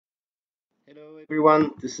Hello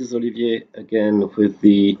everyone, this is Olivier again with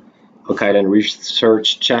the Oak Island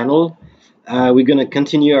Research Channel. We're going to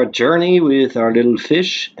continue our journey with our little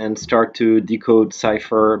fish and start to decode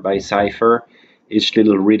cipher by cipher each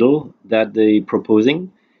little riddle that they're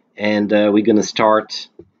proposing. And we're going to start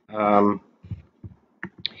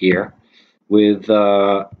here with,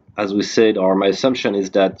 as we said, or my assumption is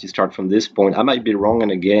that you start from this point. I might be wrong,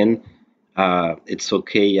 and again, it's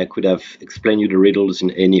okay. I could have explained you the riddles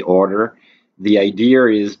in any order. The idea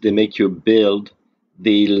is they make you build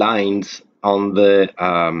the lines on the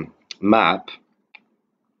map,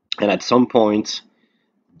 and at some point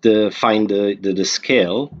find the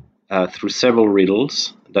scale through several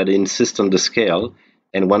riddles that insist on the scale.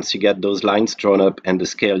 And once you get those lines drawn up and the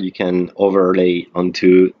scale, you can overlay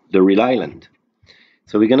onto the real island.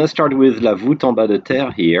 So we're going to start with la voûte en bas de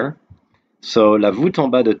terre here. So la voûte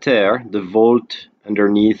en bas de terre, the vault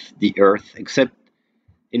underneath the earth, except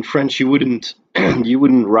in French you wouldn't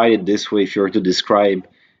write it this way. If you were to describe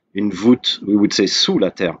une voûte, we would say sous la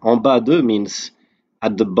terre. En bas de means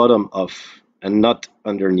at the bottom of and not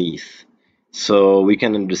underneath. So we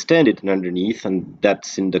can understand it underneath, and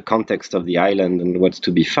that's in the context of the island and what's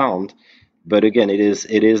to be found. But again, it is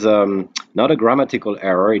not a grammatical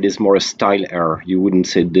error. It is more a style error. You wouldn't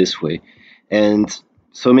say it this way. And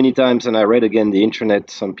so many times, and I read again the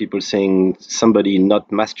internet, some people saying somebody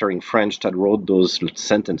not mastering French that wrote those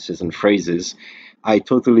sentences and phrases. I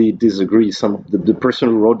totally disagree. The person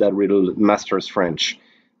who wrote that riddle masters French,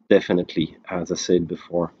 definitely, as I said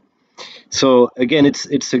before. So again,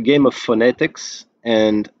 it's a game of phonetics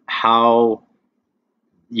and how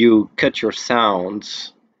you cut your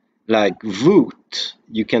sounds. Like voute,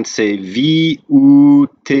 you can say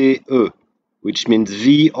V-U-T-E, which means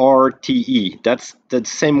V-R-T-E. That's the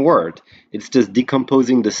same word. It's just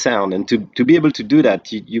decomposing the sound. And to be able to do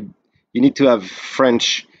that, you need to have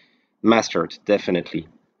French mastered, definitely.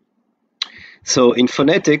 So in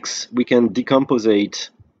phonetics, we can decomposite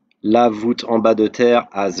la voûte en bas de terre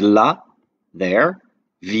as la, there,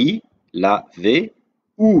 V, la, V,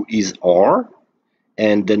 U is R,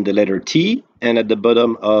 and then the letter T, and at the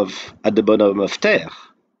bottom of terre.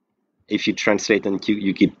 If you translate and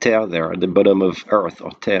you keep terre there, at the bottom of earth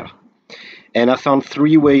or terre. And I found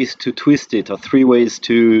three ways to twist it, or three ways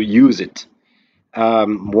to use it.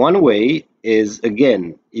 One way is,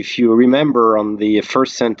 again, if you remember on the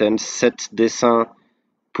first sentence, sept dessins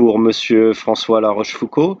pour Monsieur François La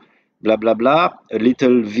Rochefoucauld, blah, blah, blah, a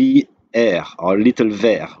little VR, or little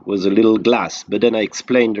verre, was a little glass. But then I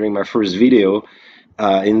explained during my first video,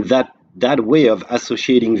 in that way of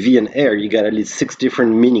associating V and air, you got at least 6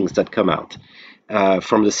 different meanings that come out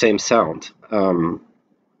from the same sound. And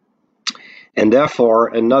therefore,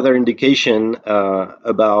 another indication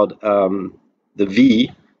about the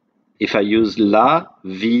V, if I use la,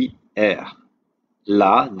 V, air.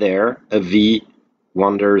 La, there, a V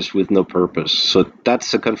wanders with no purpose. So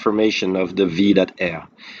that's a confirmation of the V that air.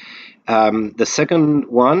 The second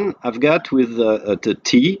one I've got with the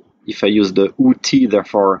T. If I use the UT,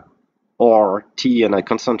 therefore, or T, and I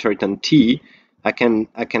concentrate on T, I can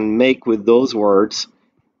make with those words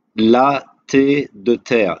la T de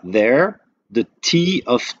terre, there, the T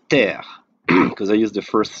of terre, because I use the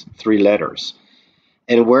first 3 letters.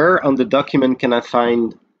 And where on the document can I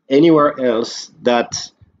find anywhere else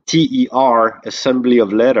that TER, assembly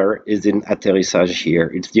of letter, is in atterrissage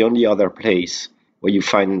here? It's the only other place where you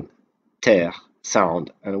find terre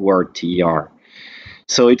sound and word TER.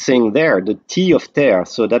 So it's saying there, the T of terre,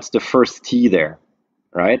 so that's the first T there,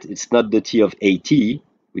 right? It's not the T of AT,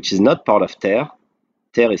 which is not part of terre.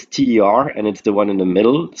 Terre is TER, and it's the one in the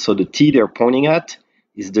middle. So the T they're pointing at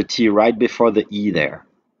is the T right before the E there.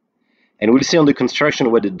 And we'll see on the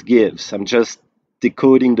construction what it gives. I'm just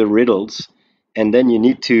decoding the riddles, and then you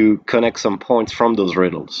need to connect some points from those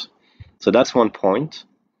riddles. So that's one point.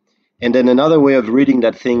 And then another way of reading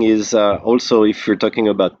that thing is also, if you're talking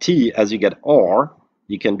about T, as you get R,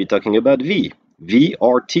 you can be talking about V, V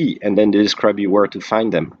or T, and then they describe you where to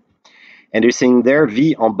find them. And they're saying there,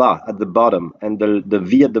 V en bas, at the bottom, and the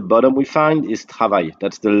V at the bottom we find is travail.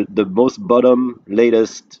 That's the most bottom,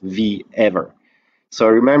 latest V ever. So I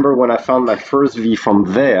remember when I found my first V from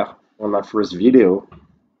there, on my first video,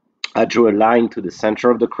 I drew a line to the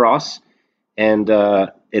center of the cross, and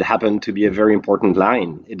it happened to be a very important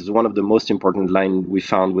line. It's one of the most important lines we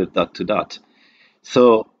found with dot to dot.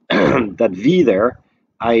 So that V there,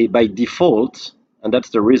 by default, and that's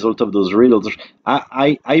the result of those riddles,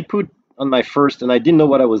 I put on my first, and I didn't know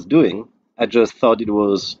what I was doing. I just thought it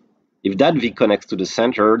was, if that V connects to the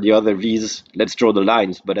center, the other V's, let's draw the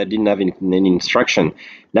lines, but I didn't have any instruction.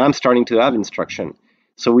 Now I'm starting to have instruction.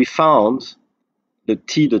 So we found the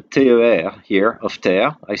T, the TER here of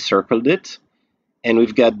Terre. I circled it. And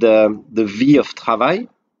we've got the V of travail,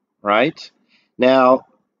 right? Now,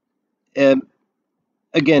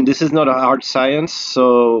 again, this is not a hard science,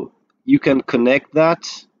 so you can connect that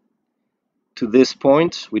to this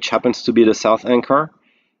point, which happens to be the south anchor.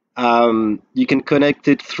 You can connect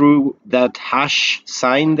it through that hash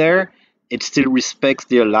sign there. It still respects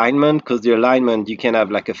the alignment, because the alignment, you can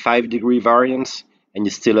have like a 5-degree variance and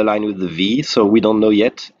you still align with the V, so we don't know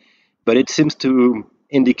yet. But it seems to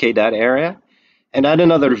indicate that area. And add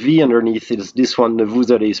another V underneath. Is this one, the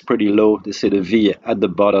Voute is pretty low. They say the V at the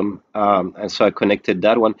bottom. And so I connected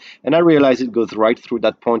that one. And I realized it goes right through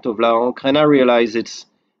that point of La Ancre. And I realize it's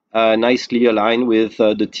nicely aligned with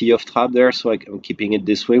the T of trap there. So I'm keeping it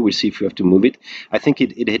this way. We'll see if we have to move it. I think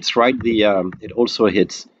it hits right it also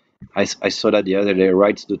hits. I saw that the other day,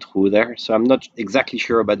 right the true there. So I'm not exactly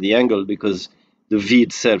sure about the angle, because the V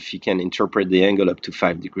itself, you can interpret the angle up to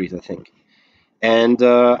 5 degrees, I think. And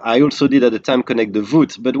I also did at the time connect the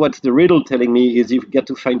Voute. But what's the riddle telling me is you've got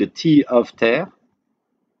to find the T of Terre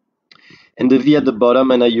and the V at the bottom,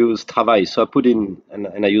 and I use travail. So I put in,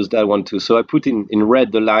 and I use that one too. So I put in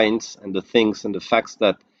red the lines and the things and the facts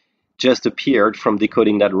that just appeared from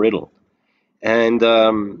decoding that riddle. And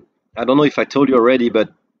I don't know if I told you already,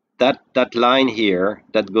 but that line here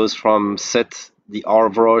that goes from set, the R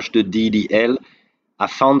of Roche, the D, the L, I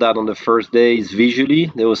found that on the first days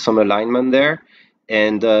visually. There was some alignment there.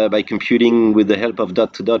 And by computing with the help of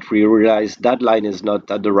dot to dot, we realized that line is not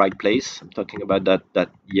at the right place. I'm talking about that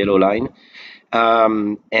yellow line.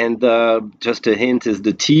 Just a hint is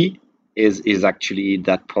the T is actually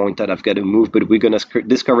that point that I've got to move, but we're going to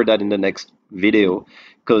discover that in the next video,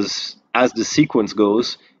 because as the sequence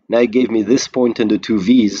goes, now it gave me this point and the two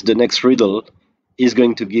V's. The next riddle is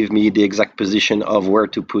going to give me the exact position of where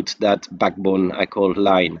to put that backbone I call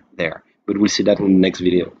line there. But we'll see that in the next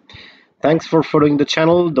video. Thanks for following the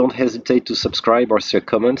channel. Don't hesitate to subscribe or share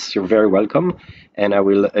comments. You're very welcome. And I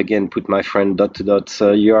will again put my friend dot to dot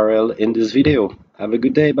URL in this video. Have a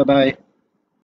good day. Bye-bye.